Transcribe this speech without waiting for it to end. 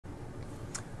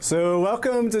So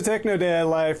welcome to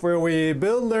TechnoDadLife, where we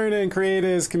build, learn, and create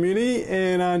as community.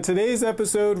 And on today's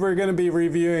episode, we're going to be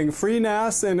reviewing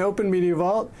FreeNAS and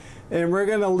Openmediavault, and we're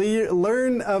going to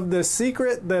learn of the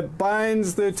secret that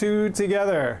binds the two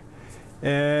together.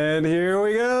 And here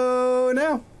we go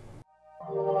now.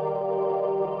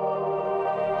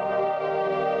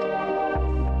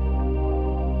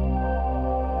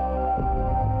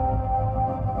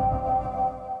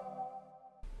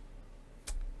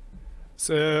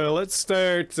 So let's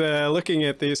start looking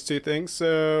at these two things.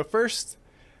 So first,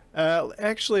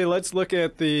 actually let's look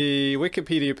at the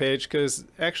Wikipedia page, because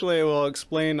actually it will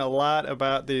explain a lot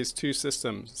about these two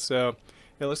systems. So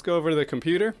yeah, let's go over to the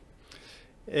computer.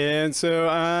 And so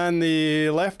on the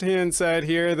left hand side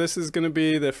here, this is going to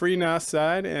be the FreeNAS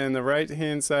side, and the right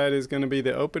hand side is going to be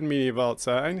the Openmediavault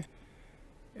side.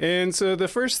 And so the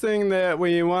first thing that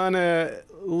we want to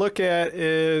look at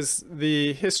is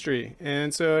the history.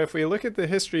 And so if we look at the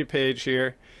history page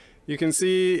here, you can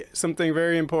see something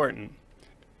very important.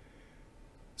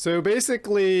 So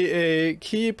basically, a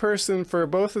key person for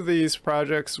both of these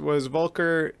projects was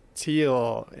Volker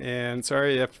Thiel. And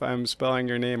sorry if I'm spelling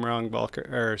your name wrong, Volker,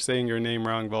 or saying your name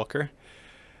wrong, Volker.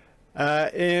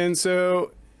 And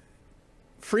so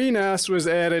FreeNAS was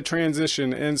at a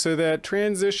transition, and so that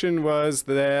transition was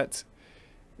that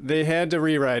they had to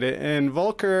rewrite it, and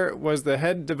Volker was the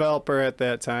head developer at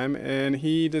that time, and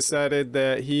he decided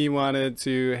that he wanted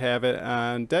to have it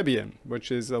on Debian,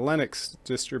 which is a Linux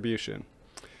distribution.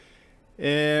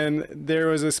 And there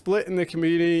was a split in the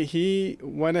community. He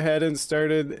went ahead and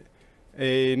started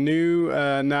a new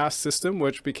NAS system,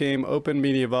 which became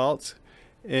Openmediavault,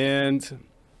 and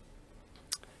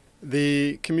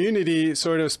the community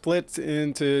sort of split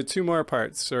into two more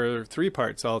parts, or three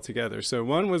parts altogether. So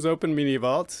one was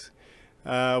Openmediavault.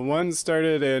 One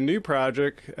started a new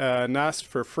project, NAS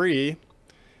for free,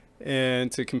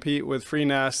 and to compete with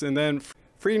FreeNAS. And then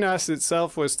FreeNAS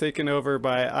itself was taken over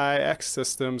by IX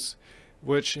Systems,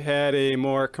 which had a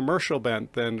more commercial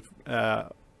bent than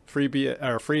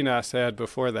FreeNAS had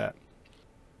before that.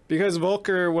 Because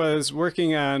Volker was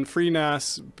working on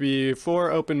FreeNAS before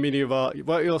Openmediavault,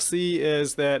 what you'll see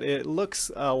is that it looks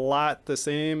a lot the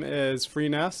same as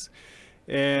FreeNAS,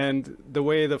 and the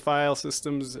way the file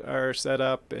systems are set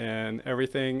up and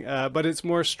everything, but it's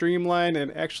more streamlined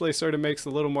and actually sort of makes a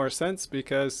little more sense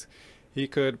because he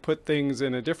could put things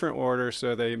in a different order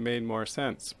so they made more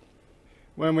sense.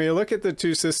 When we look at the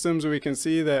two systems, we can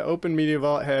see that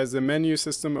Openmediavault has a menu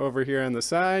system over here on the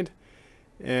side.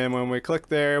 And when we click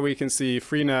there, we can see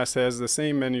FreeNAS has the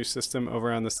same menu system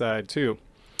over on the side too.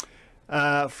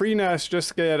 FreeNAS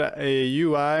just got a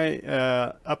UI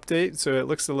update, so it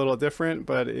looks a little different,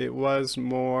 but it was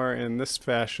more in this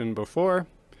fashion before.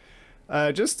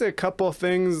 Just a couple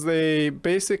things. They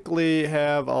basically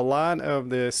have a lot of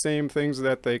the same things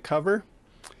that they cover.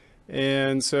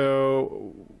 And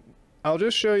so I'll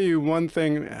just show you one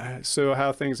thing, so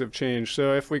how things have changed.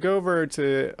 So if we go over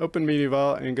to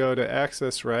Openmediavault and go to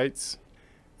access rights,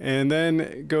 and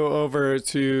then go over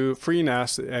to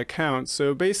FreeNAS accounts.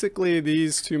 So basically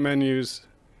these two menus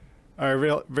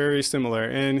are very similar.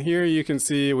 And here you can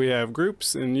see we have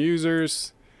groups and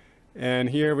users, and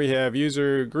here we have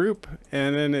user group,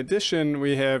 and in addition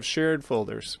we have shared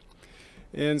folders.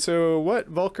 And so what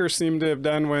Volker seemed to have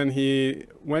done when he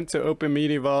went to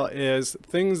Openmediavault is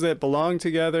things that belong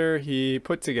together, he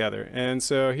put together. And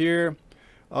so here,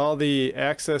 all the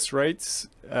access rights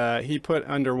he put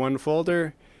under one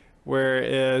folder,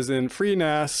 whereas in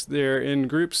FreeNAS, they're in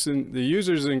groups, and the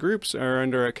users in groups are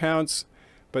under accounts,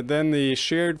 but then the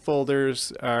shared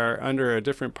folders are under a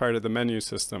different part of the menu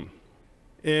system.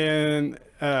 And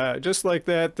just like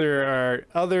that, there are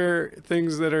other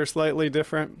things that are slightly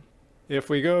different. If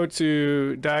we go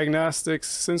to diagnostics,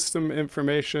 system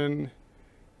information,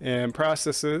 and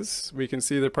processes, we can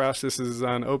see the processes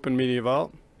on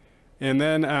Openmediavault. And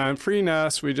then on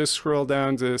FreeNAS, we just scroll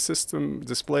down to system,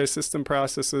 display system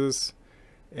processes,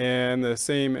 and the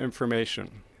same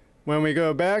information. When we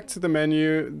go back to the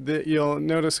menu, you'll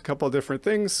notice a couple different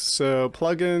things. So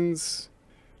plugins.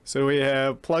 So we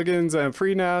have plugins on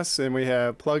FreeNAS, and we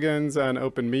have plugins on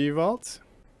Openmediavault.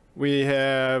 We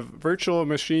have virtual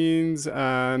machines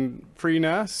on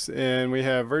FreeNAS, and we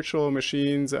have virtual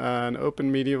machines on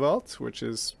Openmediavault, which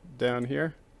is down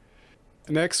here.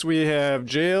 Next, we have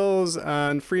jails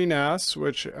on FreeNAS,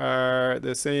 which are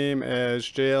the same as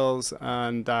jails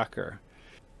on Docker.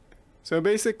 So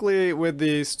basically, with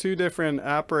these two different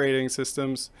operating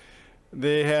systems,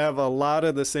 they have a lot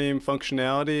of the same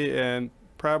functionality, and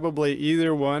probably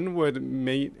either one would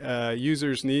meet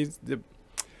users' needs.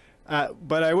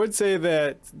 But I would say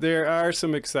that there are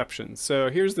some exceptions. So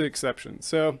here's the exception.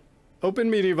 So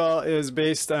OpenMediaVault is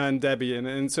based on Debian,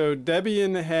 and so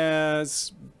Debian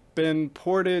has been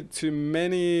ported to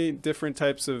many different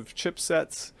types of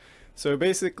chipsets. So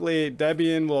basically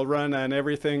Debian will run on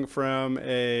everything from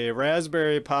a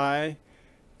Raspberry Pi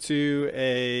to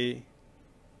a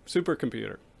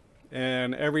supercomputer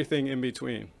and everything in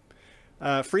between.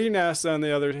 Freenas, on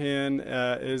the other hand,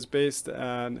 is based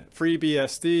on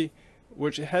FreeBSD,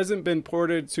 which hasn't been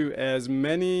ported to as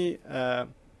many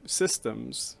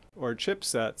systems or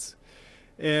chipsets.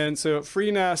 And so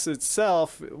FreeNAS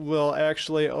itself will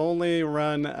actually only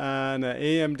run on an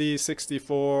AMD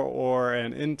 64 or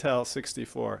an Intel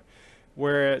 64.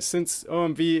 Whereas since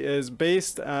OMV is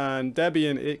based on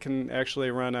Debian, it can actually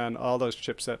run on all those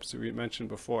chipsets we mentioned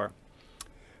before.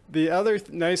 The other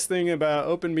nice thing about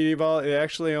OpenMediaVault, it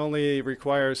actually only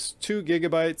requires 2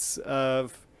 gigabytes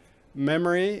of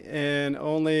memory and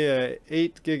only a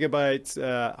 8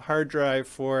 gigabyte hard drive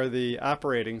for the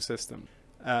operating system.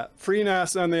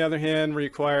 FreeNAS, on the other hand,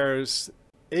 requires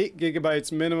 8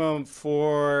 gigabytes minimum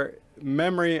for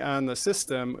memory on the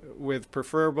system, with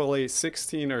preferably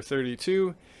 16 or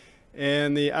 32.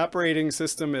 And the operating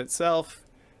system itself,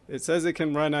 it says it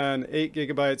can run on 8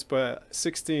 gigabytes, but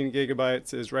 16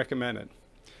 gigabytes is recommended.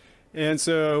 And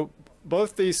so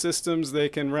both these systems, they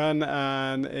can run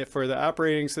on, for the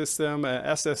operating system, a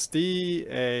SSD,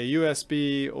 a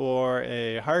USB, or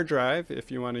a hard drive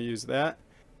if you want to use that.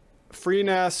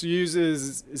 FreeNAS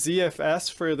uses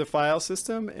ZFS for the file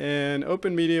system, and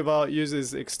OpenMediaVault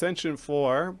uses extension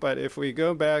 4. But if we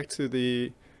go back to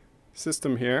the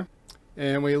system here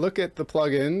and we look at the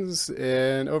plugins,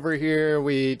 and over here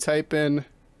we type in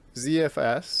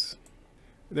ZFS,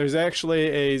 there's actually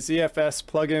a ZFS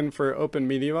plugin for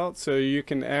OpenMediaVault, so you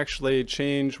can actually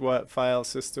change what file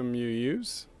system you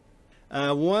use.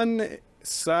 One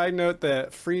side note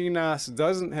that FreeNAS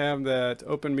doesn't have that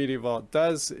OpenMediaVault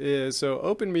does is, so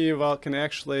OpenMediaVault can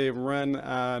actually run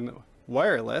on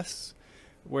wireless,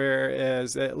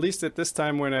 whereas at least at this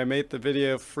time when I made the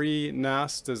video,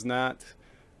 FreeNAS does not,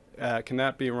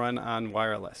 cannot be run on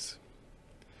wireless.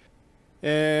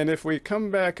 And if we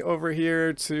come back over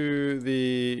here to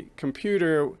the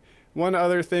computer, one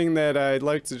other thing that I'd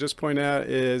like to just point out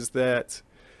is that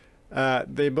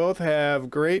they both have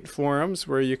great forums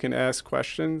where you can ask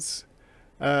questions.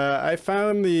 I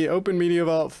found the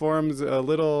OpenMediaVault forums a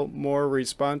little more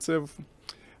responsive.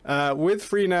 With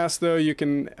FreeNAS though, you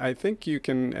can, I think you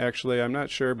can actually, I'm not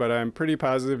sure, but I'm pretty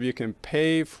positive you can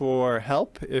pay for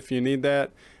help if you need that,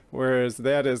 whereas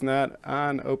that is not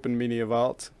on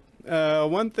OpenMediaVault.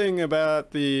 One thing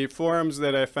about the forums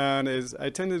that I found is I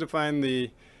tended to find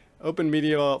the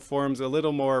OpenMediaVault forums a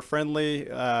little more friendly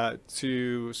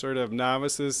to sort of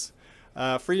novices.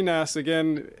 FreeNAS,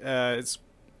 again, it's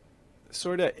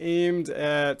sort of aimed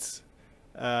at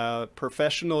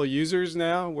professional users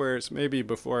now, whereas maybe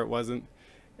before it wasn't.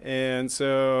 And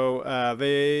so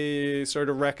they sort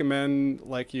of recommend,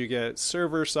 like, you get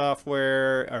server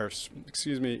software, or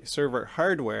excuse me, server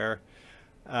hardware,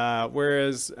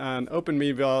 whereas on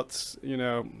OpenMediaVault, you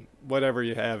know, whatever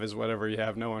you have is whatever you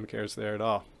have. No one cares there at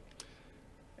all.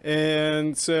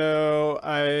 And so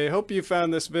I hope you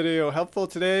found this video helpful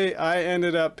today. I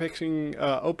ended up picking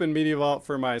OpenMediaVault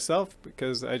for myself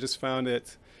because I just found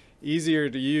it easier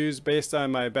to use based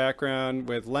on my background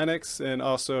with Linux, and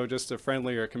also just a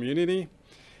friendlier community.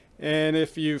 And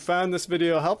if you found this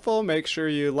video helpful, make sure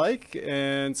you like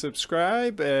and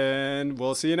subscribe, and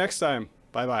we'll see you next time.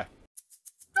 Bye-bye.